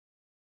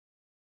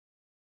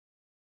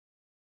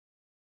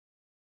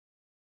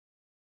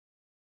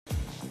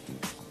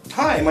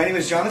Hi, my name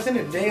is Jonathan,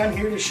 and today I'm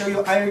here to show you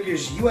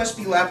IOGEAR's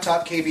USB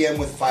Laptop KVM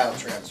with file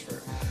transfer.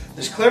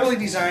 This cleverly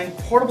designed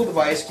portable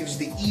device gives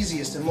you the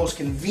easiest and most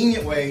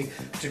convenient way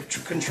to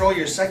control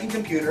your second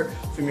computer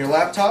from your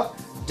laptop,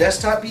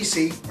 desktop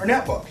PC, or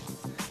netbook.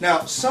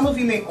 Now, some of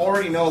you may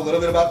already know a little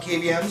bit about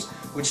KVMs,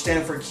 which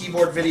stand for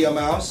Keyboard Video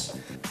Mouse.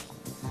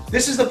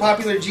 This is the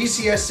popular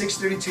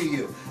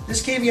GCS661U.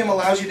 This KVM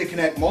allows you to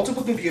connect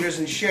multiple computers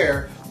and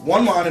share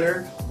one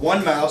monitor,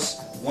 one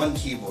mouse, one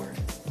keyboard.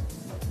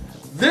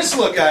 This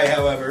little guy,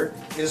 however,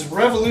 is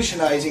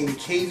revolutionizing the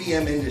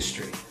KVM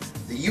industry.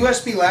 The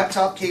USB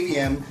Laptop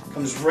KVM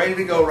comes ready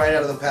to go right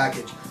out of the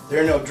package.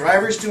 There are no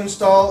drivers to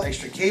install,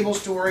 extra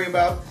cables to worry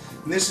about,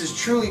 and this is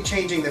truly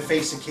changing the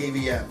face of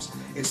KVMs.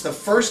 It's the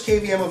first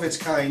KVM of its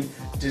kind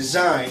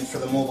designed for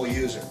the mobile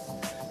user.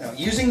 Now,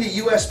 using the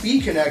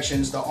USB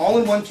connections, the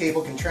all-in-one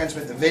cable can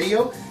transmit the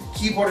video,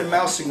 keyboard, and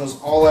mouse signals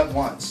all at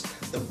once.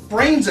 The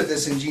brains of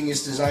this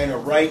ingenious design are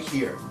right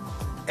here.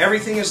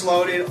 Everything is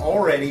loaded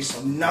already, so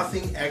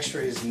nothing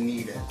extra is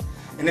needed.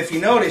 And if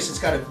you notice, it's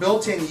got a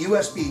built-in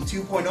USB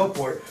 2.0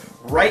 port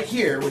right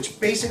here, which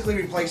basically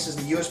replaces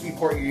the USB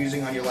port you're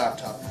using on your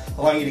laptop,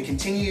 allowing you to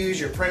continue to use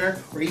your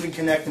printer or even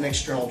connect an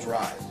external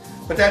drive.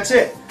 But that's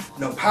it.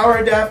 No power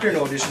adapter,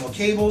 no additional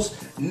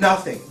cables,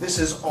 nothing. This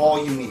is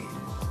all you need.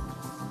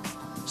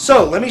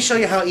 So let me show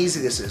you how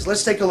easy this is.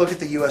 Let's take a look at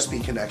the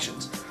USB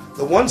connections.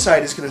 The one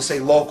side is going to say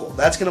local.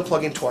 That's going to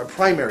plug into our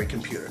primary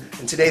computer,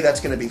 and today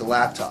that's going to be the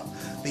laptop.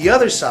 The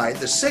other side,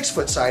 the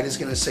 6-foot side, is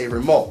going to say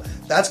remote.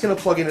 That's going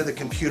to plug into the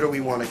computer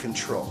we want to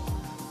control.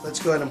 Let's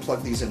go ahead and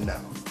plug these in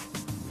now.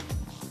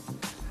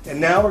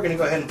 And now we're going to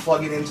go ahead and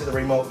plug it into the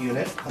remote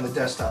unit on the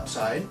desktop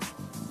side.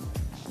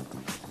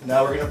 And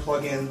now we're going to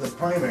plug in the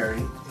primary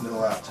into the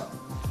laptop.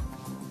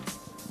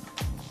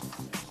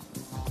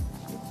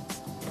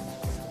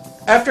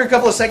 After a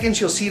couple of seconds,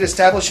 you'll see it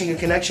establishing a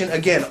connection.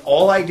 Again,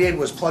 all I did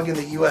was plug in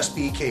the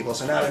USB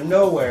cables, and out of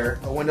nowhere,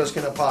 a window's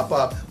going to pop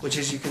up, which,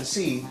 as you can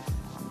see,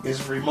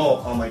 is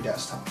remote on my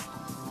desktop.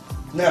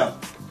 Now,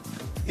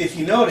 if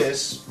you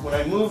notice, when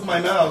I move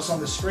my mouse on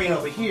the screen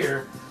over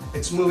here,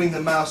 it's moving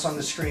the mouse on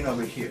the screen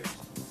over here.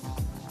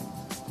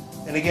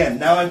 And again,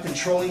 now I'm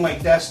controlling my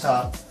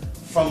desktop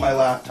from my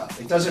laptop.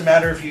 It doesn't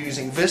matter if you're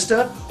using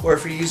Vista or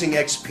if you're using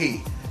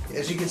XP.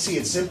 As you can see,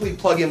 it's simply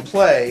plug and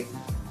play,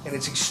 and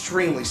it's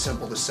extremely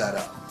simple to set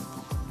up.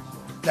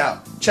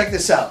 Now, check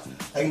this out.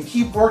 I can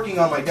keep working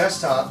on my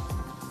desktop,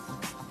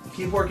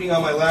 keep working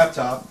on my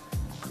laptop,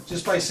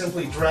 just by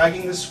simply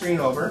dragging the screen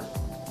over.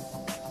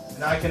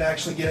 And I can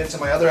actually get into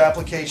my other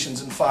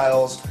applications and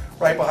files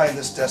right behind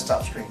this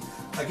desktop screen.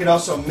 I can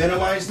also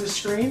minimize this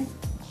screen,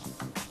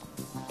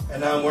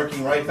 and now I'm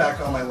working right back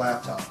on my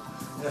laptop.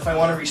 And if I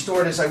want to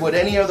restore it as I would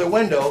any other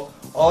window,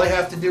 all I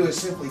have to do is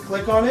simply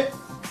click on it,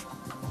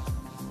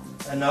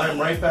 and now I'm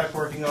right back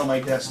working on my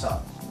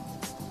desktop.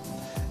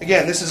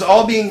 Again, this is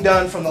all being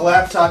done from the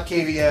Laptop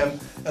KVM,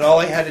 and all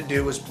I had to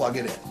do was plug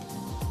it in.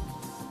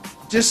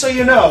 Just so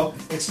you know,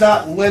 it's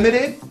not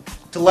limited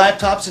to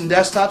laptops and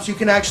desktops. You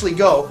can actually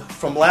go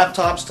from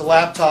laptops to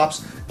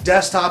laptops,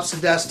 desktops to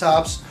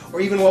desktops,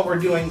 or even what we're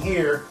doing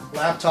here,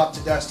 laptop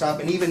to desktop,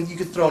 and even you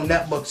could throw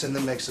netbooks in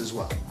the mix as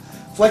well.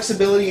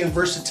 Flexibility and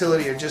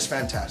versatility are just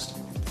fantastic.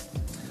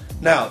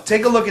 Now,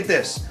 take a look at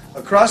this.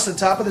 Across the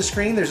top of the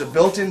screen, there's a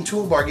built-in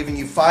toolbar giving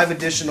you 5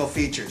 additional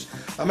features.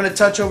 I'm going to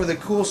touch over the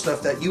cool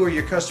stuff that you or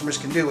your customers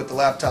can do with the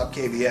Laptop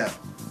KVM.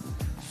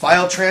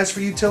 File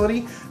transfer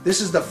utility. This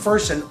is the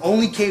first and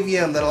only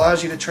KVM that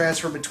allows you to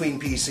transfer between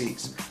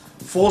PCs.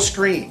 Full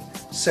screen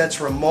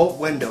sets remote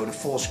window to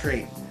full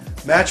screen.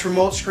 Match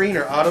remote screen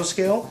or auto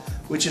scale,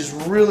 which is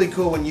really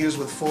cool when used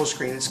with full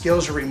screen. It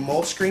scales your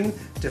remote screen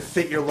to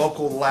fit your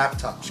local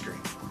laptop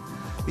screen.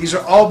 These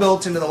are all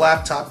built into the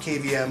Laptop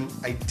KVM.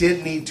 I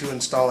didn't need to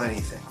install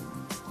anything.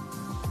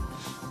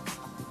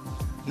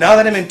 Now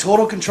that I'm in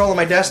total control of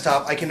my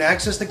desktop, I can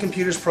access the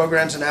computer's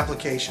programs and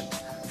applications.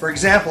 For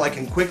example, I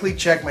can quickly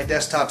check my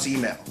desktop's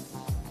email.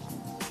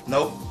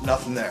 Nope,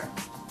 nothing there.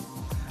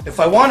 If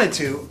I wanted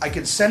to, I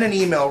could send an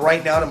email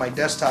right now to my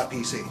desktop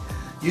PC.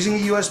 Using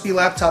the USB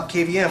Laptop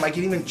KVM, I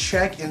can even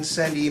check and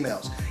send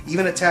emails,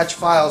 even attach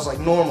files like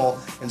normal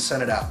and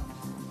send it out.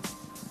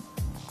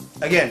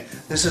 Again,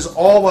 this is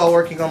all while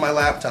working on my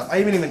laptop. I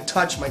haven't even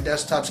touched my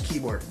desktop's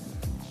keyboard.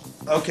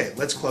 Okay,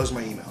 let's close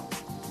my email.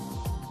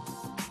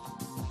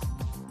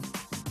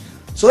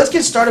 So let's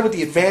get started with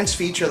the advanced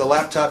feature of the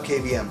Laptop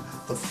KVM,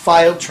 the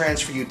file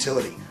transfer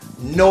utility.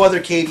 No other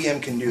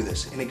KVM can do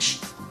this. An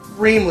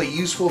extremely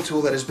useful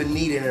tool that has been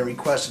needed and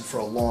requested for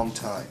a long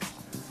time.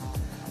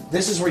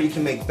 This is where you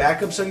can make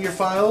backups of your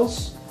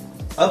files,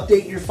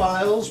 update your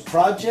files,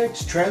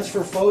 projects,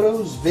 transfer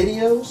photos,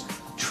 videos,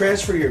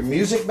 transfer your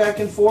music back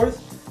and forth.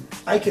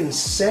 I can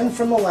send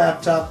from the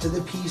laptop to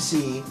the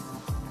PC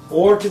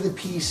or to the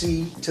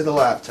PC to the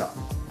laptop.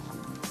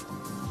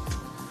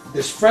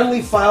 This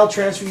friendly file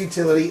transfer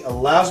utility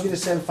allows me to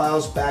send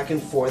files back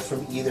and forth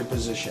from either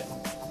position.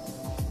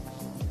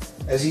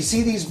 As you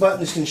see, these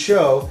buttons can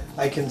show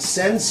I can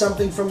send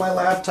something from my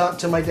laptop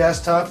to my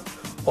desktop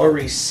or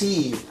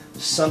receive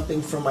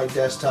something from my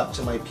desktop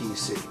to my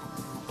PC.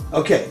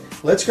 Okay,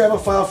 let's grab a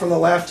file from the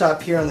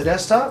laptop here on the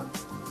desktop.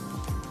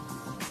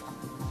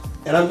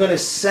 And I'm going to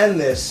send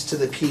this to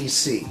the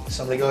PC.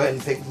 So I'm going to go ahead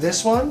and pick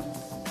this one.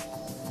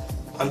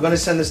 I'm going to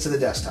send this to the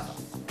desktop.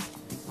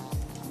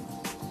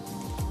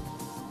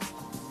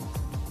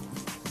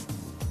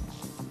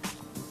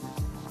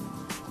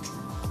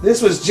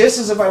 This was just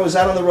as if I was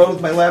out on the road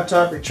with my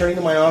laptop, returning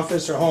to my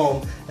office or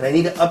home, and I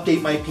need to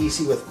update my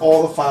PC with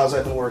all the files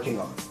I've been working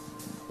on.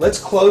 Let's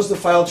close the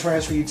file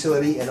transfer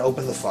utility and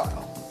open the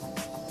file.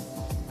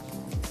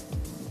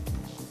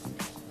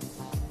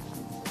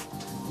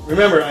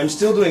 Remember, I'm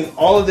still doing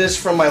all of this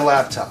from my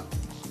laptop.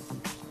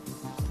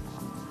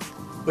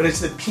 But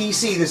it's the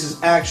PC this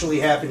is actually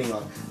happening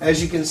on.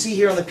 As you can see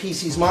here on the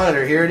PC's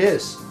monitor, here it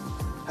is.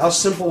 How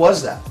simple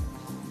was that?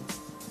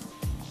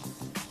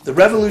 The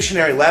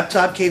revolutionary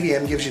Laptop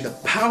KVM gives you the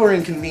power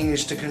and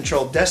convenience to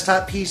control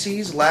desktop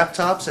PCs,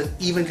 laptops, and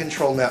even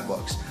control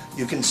netbooks.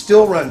 You can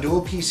still run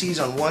dual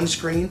PCs on one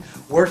screen,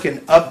 work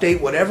and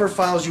update whatever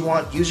files you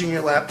want using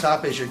your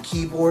laptop as your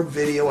keyboard,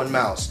 video, and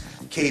mouse.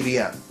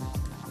 KVM.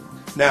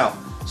 Now,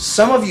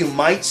 some of you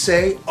might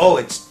say, oh,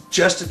 it's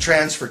just a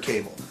transfer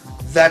cable.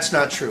 That's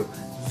not true.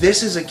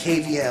 This is a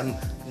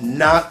KVM,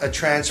 not a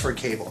transfer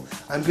cable.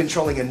 I'm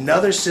controlling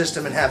another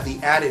system and have the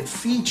added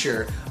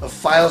feature of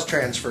files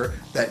transfer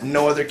that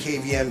no other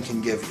KVM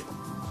can give you.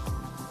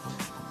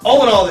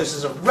 All in all, this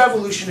is a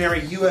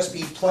revolutionary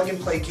USB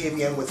plug-and-play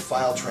KVM with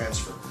file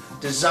transfer,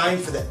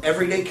 designed for the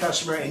everyday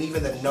customer and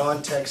even the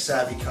non-tech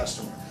savvy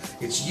customer.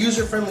 Its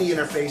user-friendly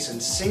interface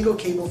and single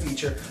cable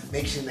feature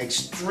makes it an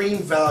extreme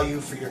value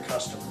for your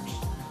customers.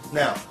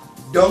 Now,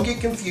 don't get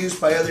confused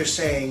by others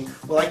saying,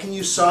 well, I can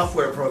use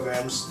software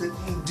programs that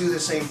do the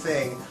same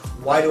thing.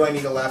 Why do I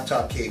need a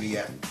laptop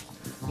KVM?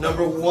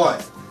 Number one,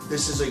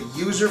 this is a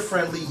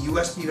user-friendly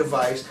USB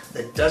device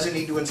that doesn't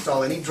need to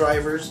install any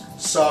drivers,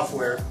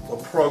 software, or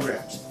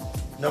programs.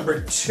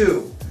 Number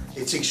two,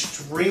 it's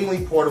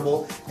extremely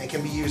portable and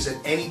can be used at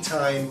any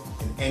time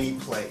in any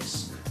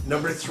place.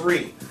 Number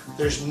three,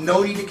 there's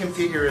no need to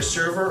configure a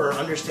server or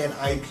understand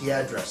IP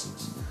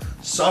addresses.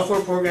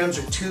 Software programs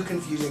are too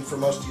confusing for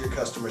most of your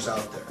customers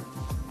out there.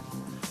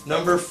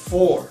 Number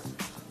four,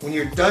 when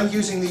you're done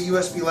using the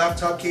USB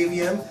laptop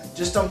KVM,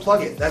 just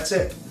unplug it. That's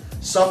it.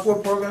 Software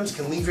programs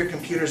can leave your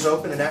computers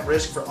open and at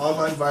risk for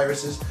online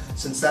viruses,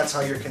 since that's how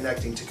you're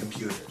connecting to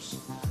computers.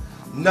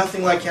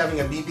 Nothing like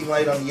having a beeping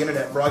light on the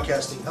internet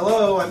broadcasting,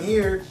 hello, I'm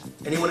here.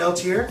 Anyone else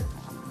here?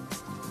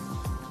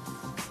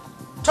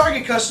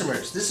 Target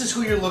customers, this is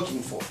who you're looking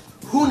for.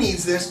 Who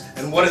needs this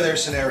and what are their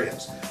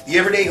scenarios? The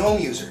everyday home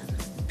user,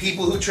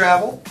 people who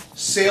travel,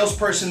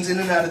 salespersons in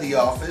and out of the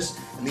office,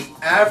 and the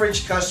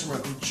average customer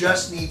who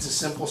just needs a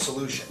simple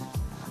solution.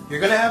 You're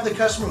going to have the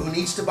customer who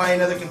needs to buy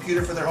another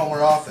computer for their home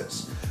or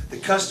office, the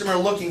customer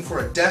looking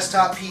for a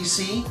desktop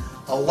PC,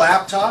 a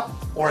laptop,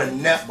 or a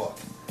netbook.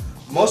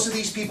 Most of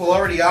these people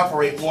already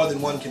operate more than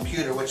one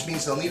computer, which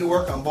means they'll need to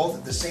work on both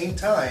at the same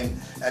time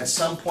at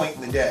some point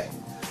in the day.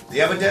 They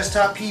have a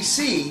desktop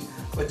PC,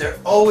 but they're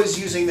always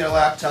using their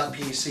laptop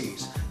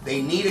PCs.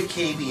 They need a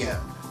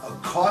KVM, a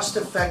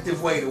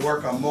cost-effective way to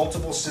work on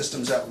multiple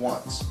systems at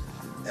once.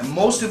 And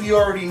most of you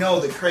already know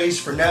the craze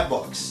for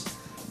netbooks.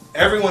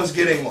 Everyone's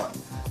getting one.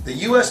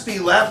 The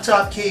USB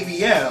Laptop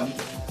KVM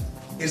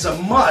is a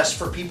must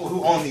for people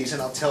who own these,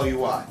 and I'll tell you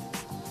why.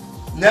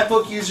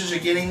 Netbook users are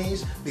getting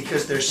these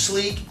because they're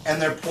sleek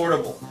and they're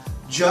portable,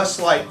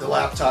 just like the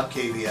Laptop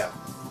KVM.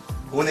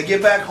 When they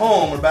get back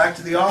home or back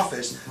to the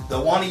office,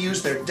 they'll want to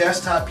use their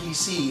desktop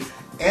PC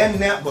and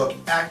netbook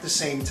at the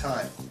same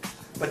time.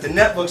 But the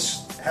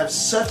netbooks have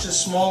such a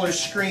smaller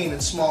screen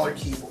and smaller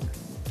keyboard.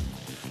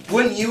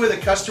 Wouldn't you or the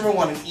customer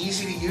want an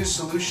easy-to-use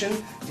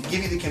solution to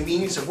give you the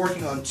convenience of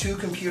working on two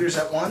computers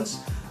at once?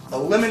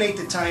 Eliminate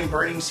the time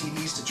burning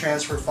CDs to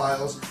transfer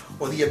files,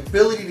 or the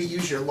ability to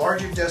use your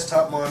larger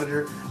desktop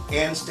monitor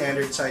and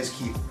standard size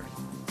keyboard.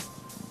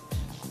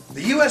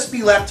 The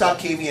USB Laptop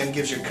KVM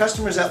gives your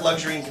customers that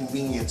luxury and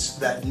convenience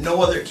that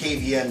no other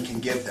KVM can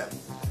give them.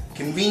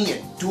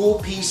 Convenient dual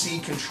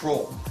PC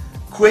control,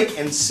 quick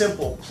and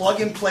simple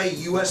plug-and-play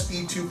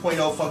USB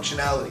 2.0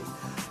 functionality,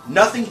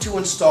 nothing to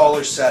install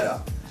or set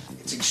up.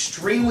 It's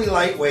extremely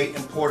lightweight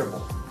and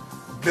portable.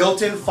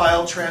 Built-in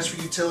file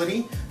transfer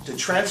utility to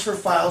transfer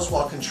files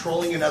while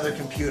controlling another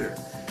computer.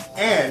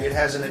 And it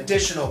has an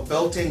additional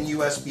built-in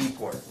USB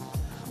port.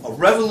 A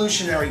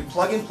revolutionary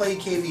plug-and-play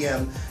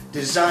KVM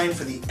designed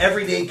for the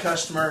everyday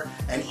customer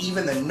and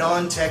even the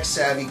non-tech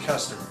savvy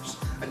customers.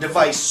 A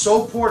device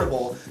so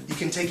portable you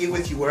can take it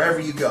with you wherever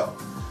you go.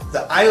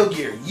 The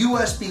IOGEAR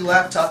USB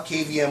Laptop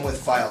KVM with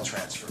file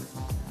transfer.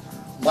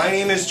 My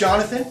name is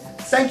Jonathan.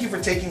 Thank you for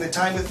taking the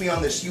time with me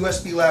on this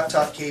USB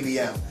Laptop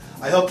KVM.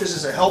 I hope this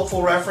is a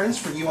helpful reference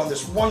for you on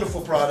this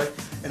wonderful product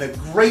and a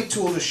great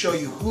tool to show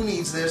you who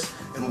needs this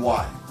and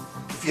why.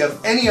 If you have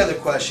any other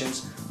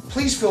questions,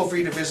 please feel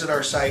free to visit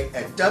our site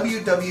at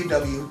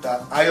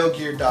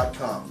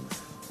www.iogear.com.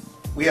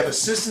 We have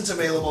assistance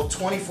available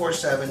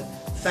 24/7.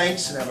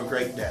 Thanks and have a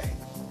great day.